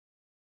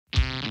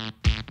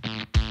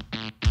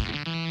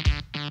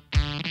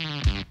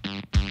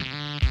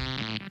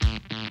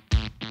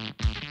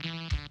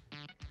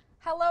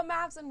Hello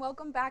Mavs and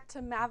welcome back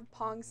to Mav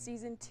Pong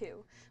Season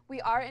 2.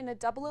 We are in a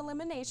double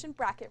elimination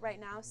bracket right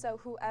now, so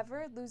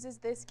whoever loses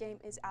this game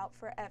is out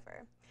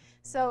forever.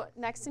 So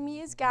next to me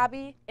is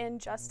Gabby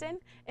and Justin.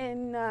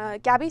 And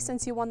Gabby,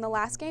 since you won the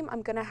last game,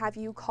 I'm going to have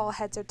you call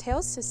heads or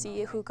tails to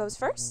see who goes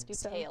first. Do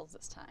tails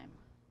this time.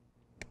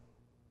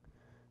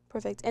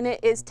 Perfect, and it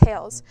is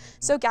tails.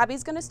 So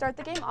Gabby's going to start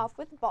the game off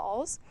with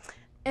balls.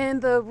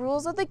 And the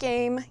rules of the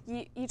game,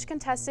 each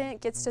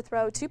contestant gets to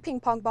throw 2 ping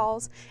pong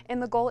balls,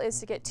 and the goal is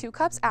to get 2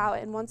 cups out.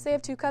 And once they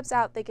have 2 cups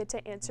out, they get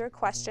to answer a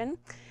question.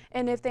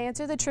 And if they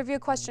answer the trivia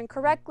question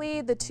correctly,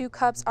 the 2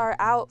 cups are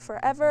out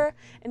forever.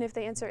 And if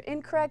they answer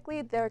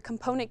incorrectly, their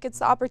component gets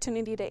the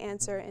opportunity to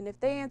answer. And if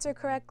they answer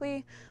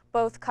correctly,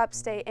 both cups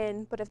stay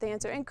in. But if they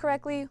answer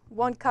incorrectly,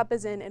 1 cup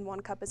is in and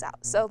 1 cup is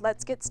out. So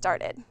let's get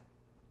started.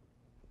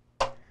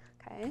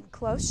 Okay,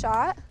 close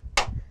shot.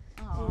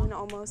 And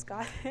almost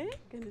got it.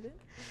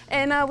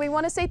 And we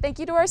want to say thank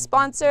you to our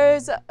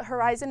sponsors,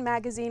 Horizon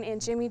Magazine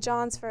and Jimmy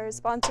John's, for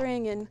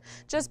sponsoring and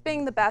just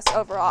being the best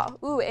overall.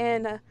 Ooh,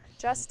 and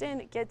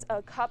Justin gets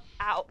a cup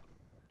out.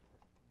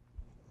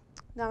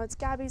 Now it's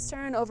Gabby's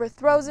turn,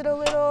 overthrows it a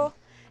little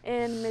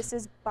and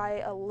misses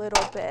by a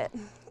little bit.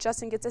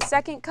 Justin gets a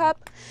second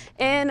cup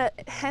and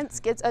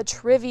hence gets a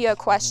trivia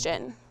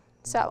question.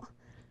 So,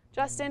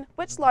 Justin,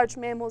 which large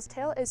mammal's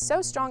tail is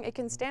so strong it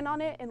can stand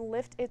on it and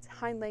lift its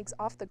hind legs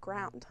off the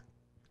ground?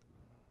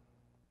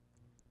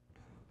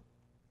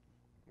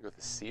 You go with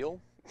the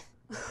seal?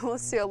 Well,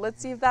 seal.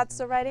 Let's see if that's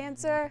the right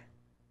answer.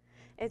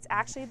 It's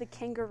actually the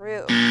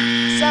kangaroo.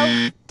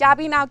 So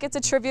Gabby now gets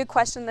a trivia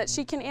question that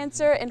she can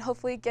answer and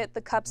hopefully get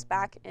the cups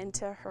back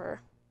into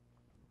her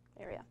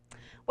area.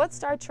 What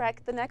Star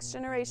Trek The Next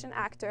Generation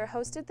actor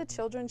hosted the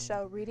children's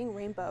show Reading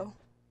Rainbow?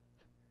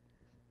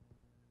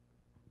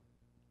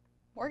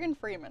 Morgan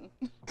Freeman.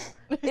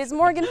 Is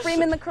Morgan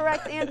Freeman the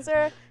correct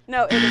answer?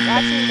 No, it is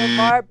actually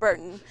LeVar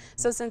Burton.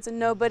 So since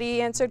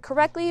nobody answered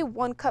correctly,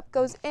 1 cup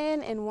goes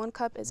in and 1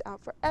 cup is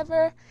out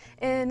forever.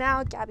 And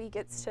now Gabby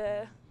gets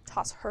to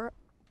toss her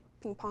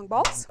ping pong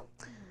balls.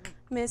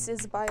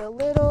 Misses by a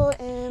little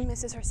and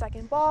misses her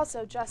second ball.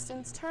 So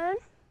Justin's turn.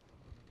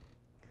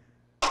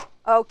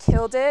 Oh,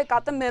 killed it,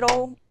 got the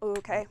middle.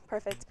 Okay,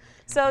 perfect.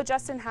 So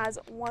Justin has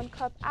 1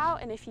 cup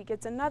out, and if he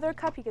gets another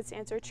cup, he gets to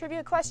answer a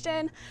trivia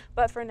question.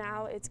 But for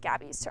now, it's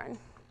Gabby's turn.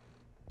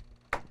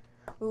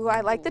 Ooh,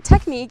 I like the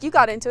technique. You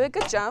got into it.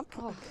 Good jump.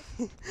 Oh.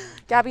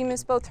 Gabby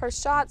missed both her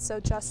shots, so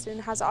Justin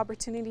has the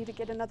opportunity to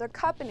get another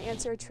cup and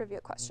answer a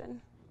trivia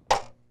question.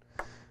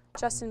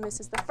 Justin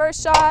misses the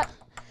first shot,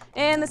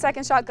 and the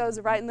second shot goes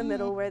right in the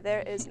middle where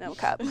there is no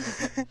cup.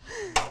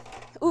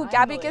 Ooh,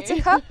 Gabby gets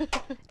a cup,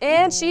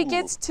 and she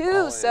gets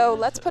 2. So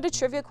let's put a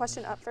trivia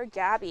question up for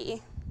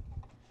Gabby.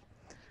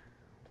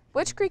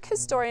 Which Greek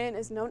historian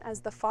is known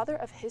as the father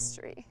of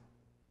history?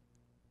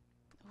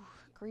 Ooh,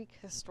 Greek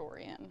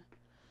historian.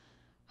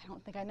 I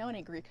don't think I know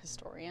any Greek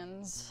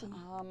historians.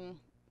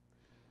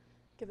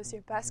 Give us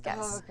your best guess.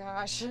 Oh,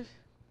 gosh.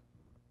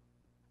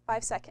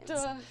 5 seconds.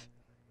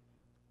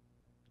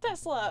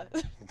 Tesla.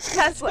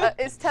 Tesla.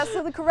 Is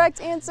Tesla the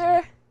correct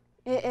answer?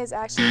 It is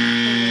actually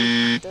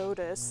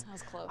Herodotus. That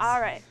was close. All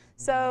right.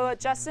 So,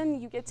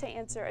 Justin, you get to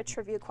answer a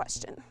trivia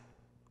question.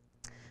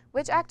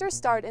 Which actor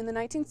starred in the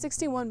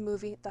 1961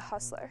 movie The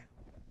Hustler?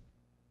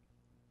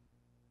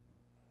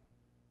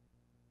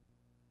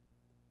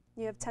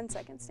 You have 10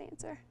 seconds to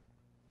answer.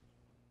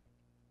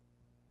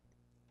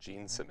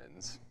 Gene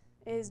Simmons.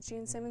 Is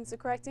Gene Simmons the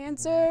correct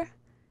answer?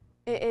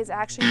 It is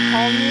actually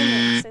Paul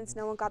Newman. Since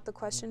no one got the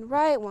question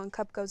right, 1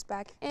 cup goes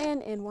back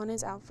in and 1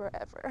 is out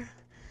forever.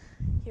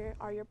 Here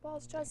are your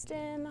balls,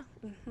 Justin.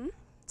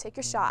 Take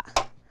your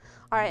shot.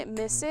 All right,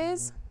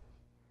 misses.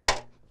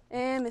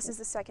 And misses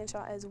the second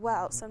shot as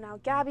well. So now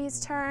Gabby's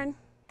turn.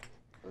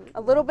 A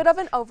little bit of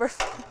an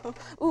overflow.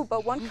 Ooh,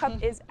 but 1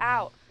 cup is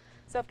out.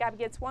 So if Gabby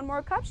gets 1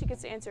 more cup, she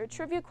gets to answer a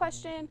trivia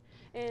question,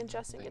 and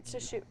Justin gets to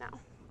shoot now.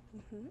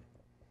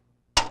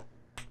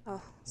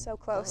 Oh, so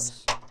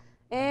close.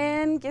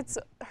 And gets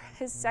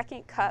his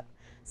second cup.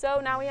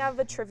 So now we have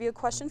a trivia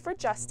question for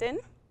Justin.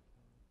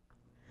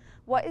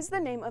 What is the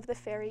name of the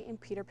fairy in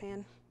Peter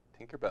Pan?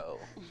 Tinkerbell.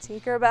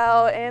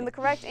 Tinkerbell, and the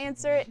correct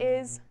answer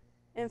is,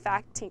 in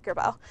fact,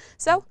 Tinkerbell.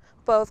 So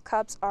both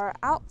cups are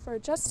out for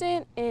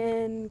Justin,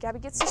 and Gabby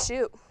gets to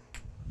shoot.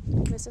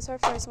 Misses her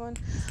first one,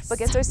 but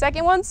gets her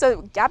second one,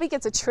 so Gabby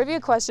gets a trivia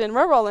question.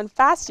 We're rolling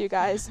fast, you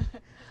guys.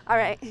 All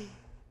right.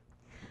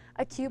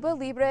 A Cuba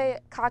Libre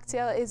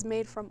cocktail is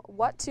made from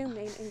what 2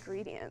 main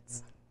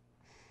ingredients?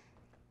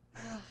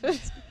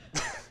 What's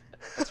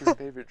your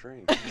favorite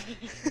drink?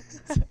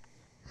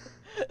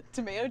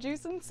 Tomato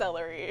juice and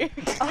celery.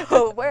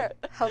 Oh, we're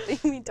helping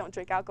me. Don't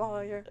drink alcohol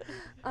here.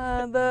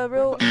 The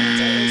real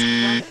answer is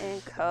rum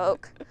and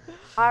Coke.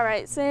 All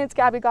right, since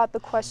Gabby got the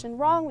question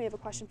wrong, we have a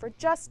question for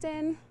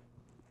Justin.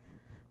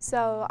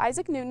 So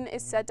Isaac Newton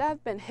is said to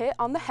have been hit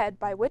on the head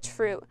by which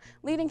fruit,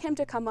 leading him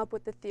to come up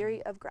with the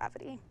theory of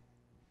gravity?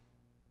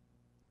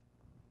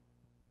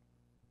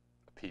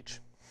 A peach.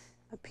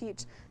 A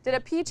peach. Did a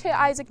peach hit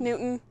Isaac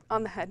Newton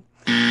on the head?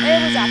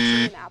 It was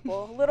actually an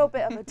apple, a little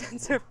bit of a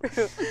denser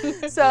fruit.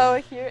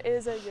 So here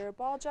is your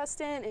ball,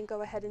 Justin, and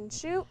go ahead and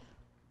shoot.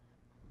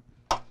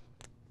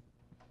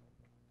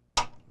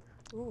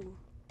 Ooh.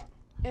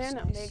 And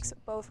it makes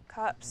both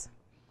cups.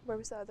 Where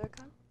was the other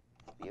cup?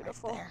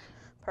 Beautiful. Right there.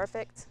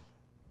 Perfect.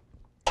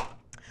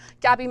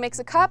 Gabby makes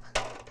a cup,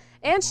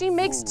 and she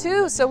makes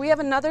two. So we have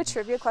another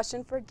trivia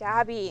question for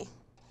Gabby.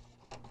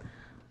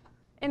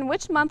 In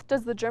which month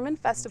does the German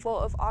festival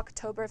of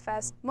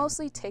Oktoberfest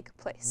mostly take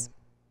place?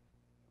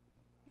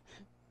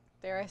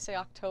 Dare I say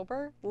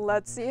October?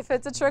 Let's see if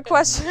it's a trick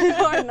question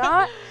or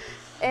not.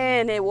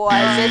 And it was.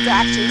 It's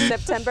actually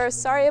September.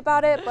 Sorry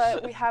about it,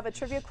 but we have a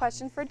trivia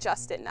question for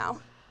Justin now.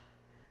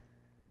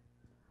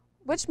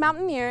 Which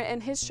mountaineer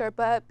and his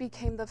Sherpa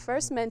became the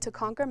first men to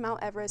conquer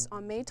Mount Everest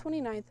on May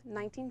 29th,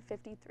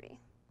 1953?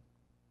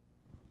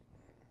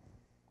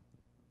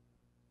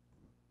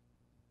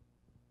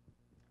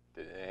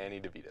 Danny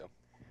DeVito.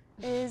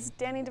 Is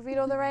Danny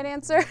DeVito the right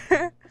answer?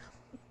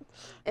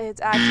 It's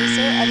actually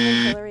Sir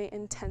Edmund Hillary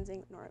in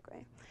Tenzing,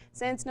 Norway.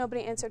 Since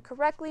nobody answered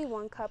correctly,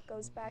 one cup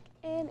goes back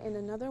in and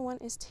another one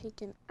is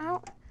taken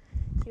out.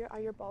 Here are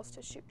your balls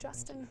to shoot,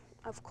 Justin,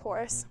 of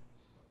course.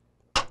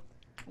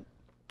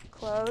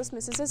 Close,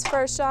 misses his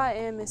first shot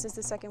and misses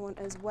the second one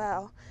as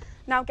well.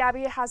 Now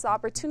Gabby has the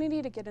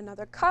opportunity to get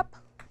another cup.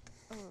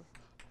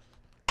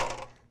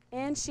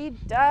 And she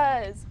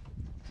does.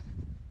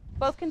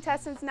 Both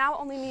contestants now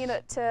only need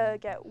to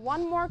get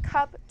one more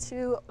cup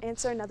to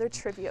answer another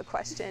trivia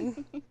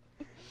question. Here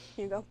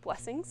you go,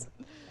 blessings,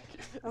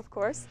 of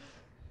course.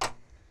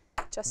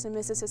 Justin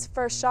misses his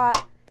first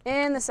shot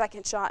and the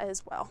second shot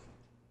as well.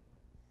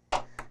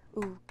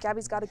 Ooh,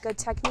 Gabby's got a good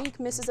technique,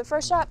 misses the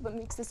first shot, but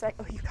makes the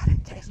second. Oh, you got it,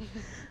 okay.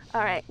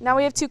 All right, now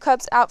we have two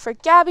cups out for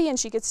Gabby and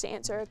she gets to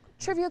answer a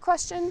trivia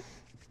question.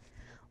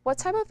 What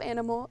type of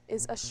animal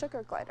is a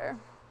sugar glider?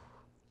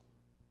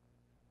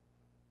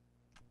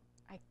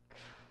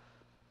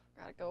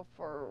 Gotta go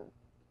for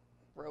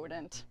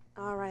rodent.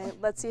 All right,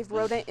 let's see if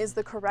rodent is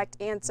the correct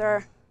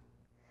answer.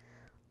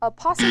 A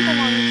possum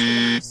belonging to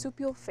the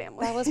marsupial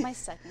family. That was my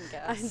second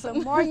guess. The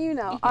more you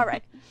know. All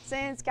right,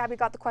 since Gabby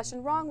got the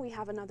question wrong, we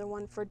have another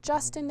one for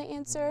Justin to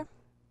answer.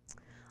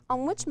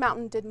 On which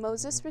mountain did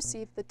Moses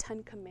receive the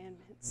 10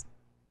 Commandments?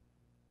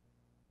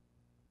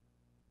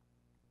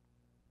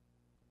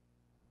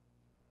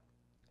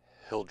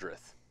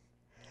 Hildreth.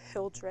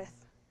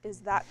 Hildreth.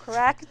 Is that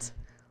correct?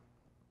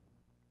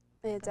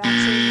 It's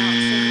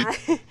actually Mount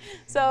Sinai.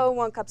 So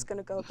one cup's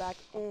gonna go back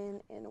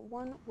in and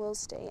one will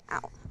stay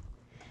out.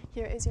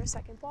 Here is your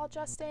second ball,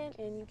 Justin,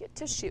 and you get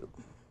to shoot.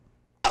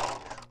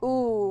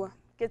 Ooh,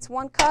 gets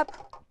one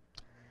cup.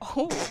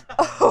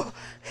 Oh,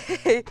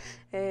 hey.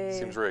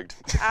 Seems rigged.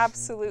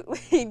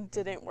 Absolutely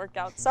didn't work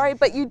out. Sorry,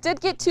 but you did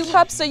get two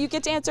cups, so you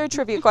get to answer a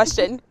trivia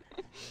question.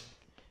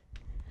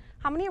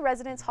 How many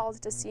residence halls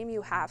does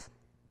CMU have?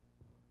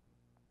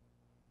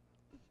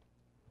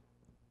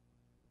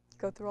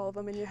 Go through all of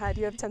them in your head.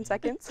 You have 10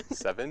 seconds.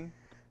 7.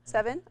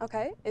 7,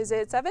 okay. Is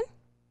it 7?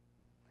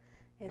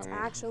 It's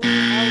actually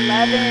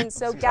 11.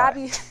 So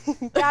Gabby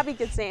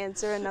gets to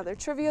answer another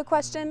trivia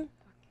question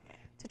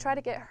to try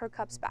to get her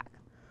cups back.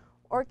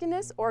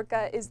 Orcanis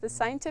orca is the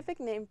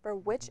scientific name for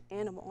which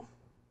animal?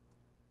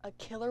 A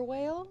killer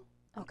whale?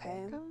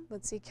 Okay, Orca?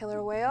 let's see,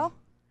 killer whale.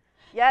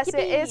 Yes, Yippee.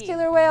 it is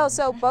killer whale.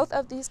 So both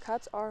of these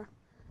cups are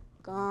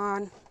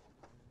gone.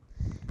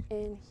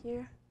 And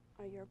here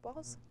are your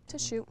balls to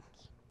shoot.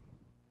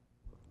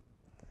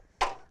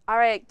 All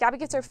right, Gabby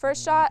gets her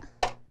first shot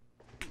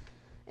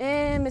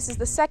and misses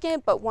the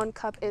second, but one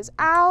cup is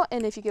out.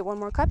 And if you get one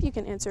more cup, you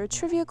can answer a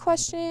trivia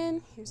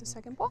question. Here's the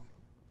second ball.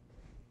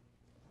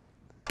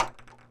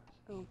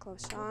 Oh,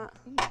 close shot.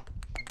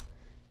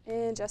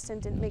 And Justin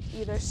didn't make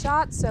either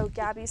shot, so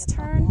Gabby's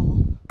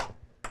turn.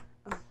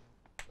 Oh,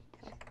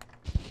 okay.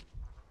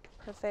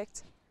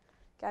 Perfect.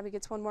 Gabby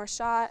gets one more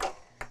shot,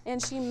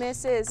 and she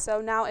misses,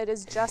 so now it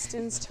is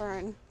Justin's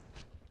turn.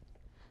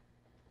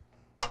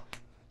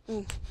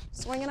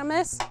 Swing and a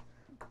miss.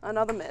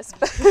 Another miss,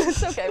 but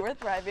it's okay, we're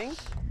thriving.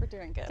 We're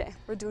doing good. Okay,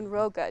 we're doing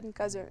real good. You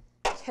guys are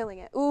killing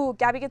it. Ooh,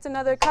 Gabby gets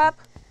another cup,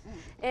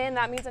 and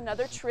that means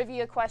another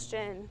trivia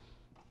question.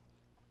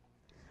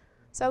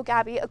 So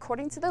Gabby,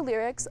 according to the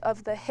lyrics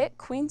of the hit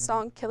Queen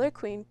song, Killer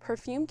Queen,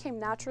 perfume came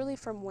naturally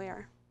from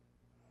where?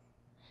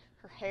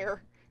 Her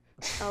hair.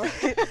 Oh,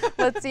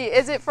 let's see,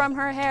 is it from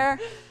her hair?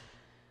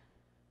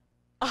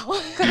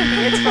 Oh. Couldn't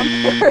be, it's from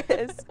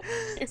Paris.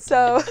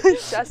 So,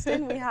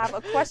 Justin, we have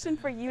a question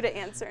for you to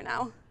answer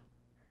now.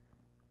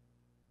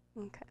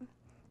 Okay.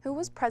 Who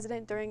was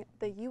president during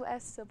the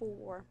U.S. Civil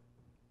War?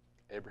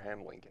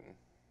 Abraham Lincoln.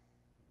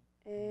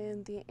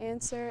 And the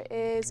answer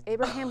is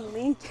Abraham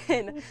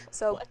Lincoln.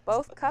 So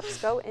both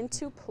cups go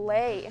into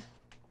play.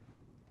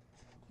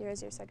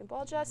 Here's your second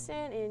ball,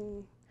 Justin,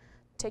 and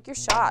take your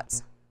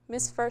shots.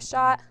 Miss first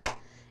shot,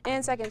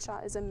 and second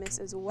shot is a miss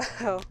as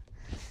well.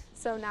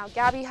 So now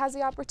Gabby has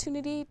the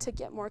opportunity to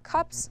get more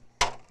cups.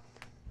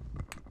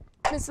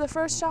 Miss the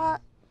first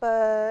shot,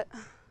 but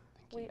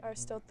we are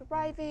still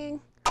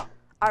thriving.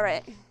 All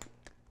right.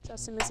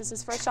 Justin misses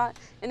his first shot.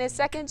 And his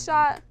second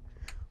shot.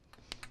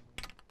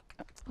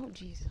 Oh,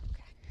 geez.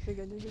 Okay. You're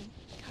good, you're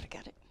good.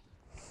 Got it.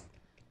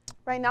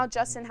 Right now,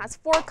 Justin has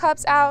 4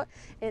 cups out,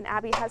 and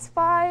Abby has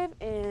 5,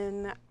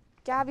 and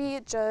Gabby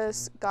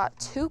just got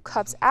 2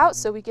 cups out,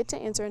 so we get to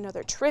answer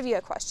another trivia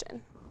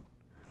question.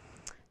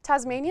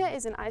 Tasmania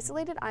is an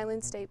isolated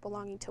island state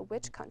belonging to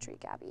which country,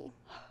 Gabby?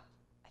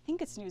 I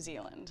think it's New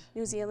Zealand.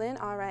 New Zealand,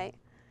 all right.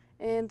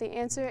 And the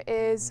answer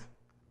is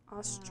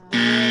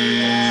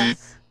Australia.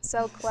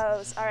 So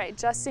close. All right,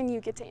 Justin,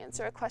 you get to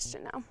answer a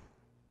question now.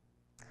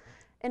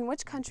 In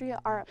which country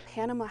are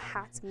Panama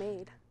hats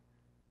made?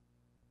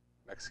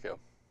 Mexico.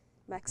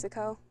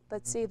 Mexico.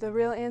 Let's see, the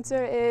real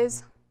answer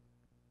is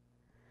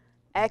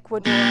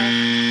Ecuador.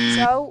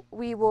 So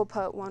we will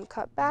put 1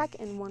 cup back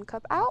and 1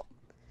 cup out,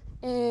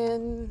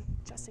 and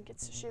Justin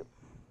gets to shoot.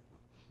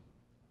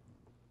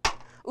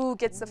 Ooh,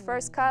 gets the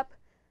first cup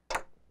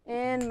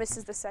and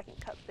misses the second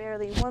cup.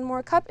 Barely 1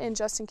 more cup, and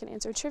Justin can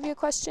answer a trivia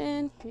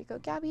question. Here you go,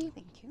 Gabby.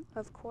 Thank you.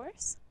 Of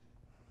course.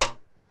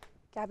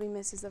 Gabby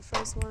misses the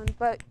first one,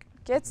 but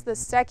gets the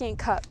second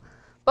cup.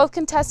 Both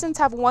contestants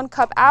have 1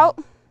 cup out.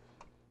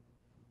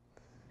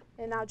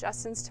 And now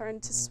Justin's turn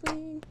to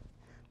swing.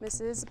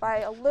 Misses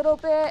by a little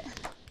bit.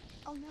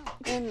 Oh, no.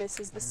 And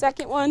misses the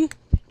second one.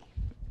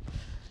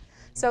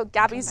 So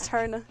Gabby's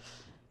turn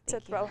to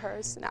throw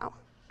hers now.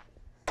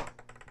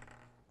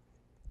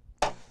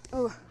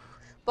 Ooh,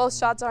 both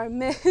shots are a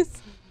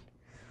miss.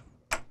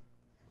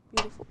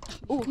 Beautiful.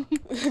 Ooh,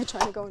 I'm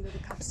trying to go into the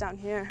cups down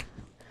here.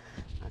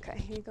 Okay,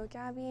 here you go,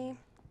 Gabby.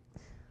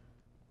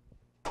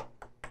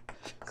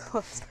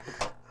 Close.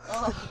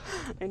 Oh.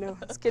 I know,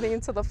 it's getting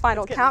into the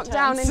final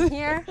countdown in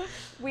here.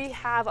 We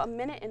have 1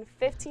 minute and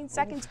 15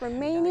 seconds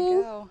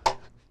remaining. Go.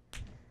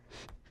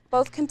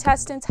 Both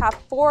contestants have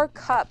 4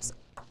 cups,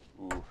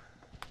 Ooh.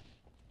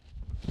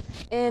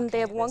 and they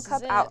have 1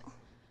 cup out.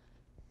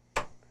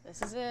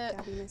 This is it.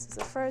 Gabby misses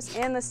the first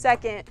and the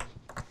second.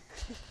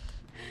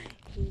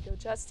 Here you go,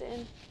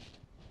 Justin.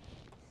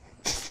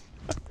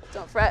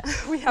 Don't fret,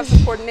 we have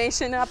some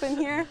coordination up in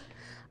here.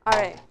 All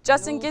right,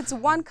 Justin gets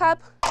 1 cup,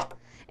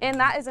 and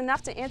that is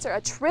enough to answer a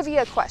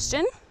trivia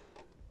question.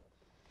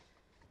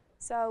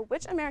 So,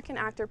 which American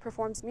actor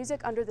performs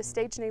music under the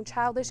stage name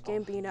Childish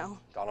Gambino?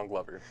 Donald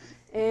Glover.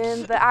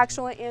 And the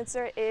actual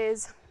answer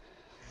is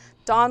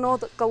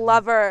Donald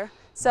Glover.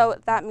 So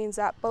that means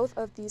that both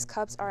of these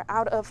cups are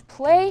out of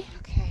play.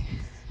 Okay.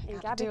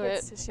 And Gotta Gabby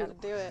gets to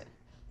shoot. Gotta do it.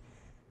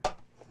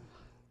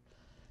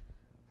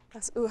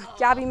 Ooh,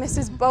 Gabby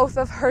misses both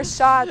of her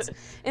shots,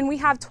 and we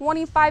have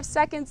 25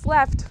 seconds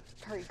left.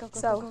 Hurry, go,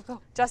 So go.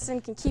 Justin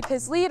can keep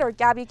his lead, or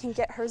Gabby can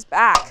get hers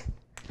back.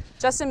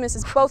 Justin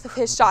misses both of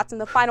his shots in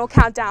the final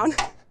countdown.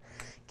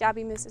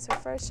 Gabby misses her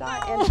first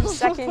shot and her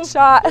second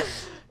shot.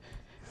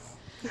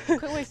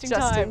 Quit wasting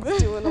time.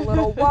 Justin's doing a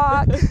little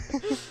walk.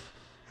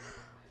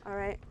 All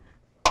right.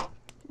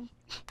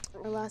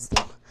 Our last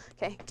throw.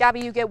 Okay,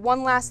 Gabby, you get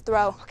 1 last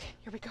throw. Okay,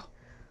 here we go.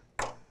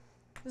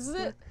 This is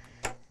it.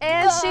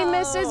 And she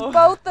misses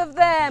both of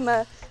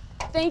them.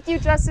 Thank you,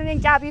 Justin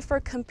and Gabby, for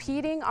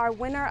competing. Our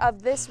winner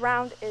of this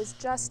round is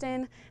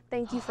Justin.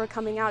 Thank you for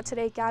coming out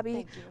today, Gabby.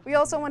 Thank you. We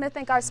also want to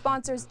thank our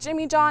sponsors,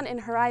 Jimmy John and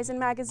Horizon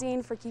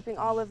Magazine, for keeping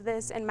all of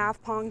this and Mav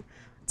Pong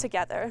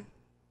together.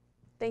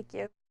 Thank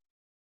you.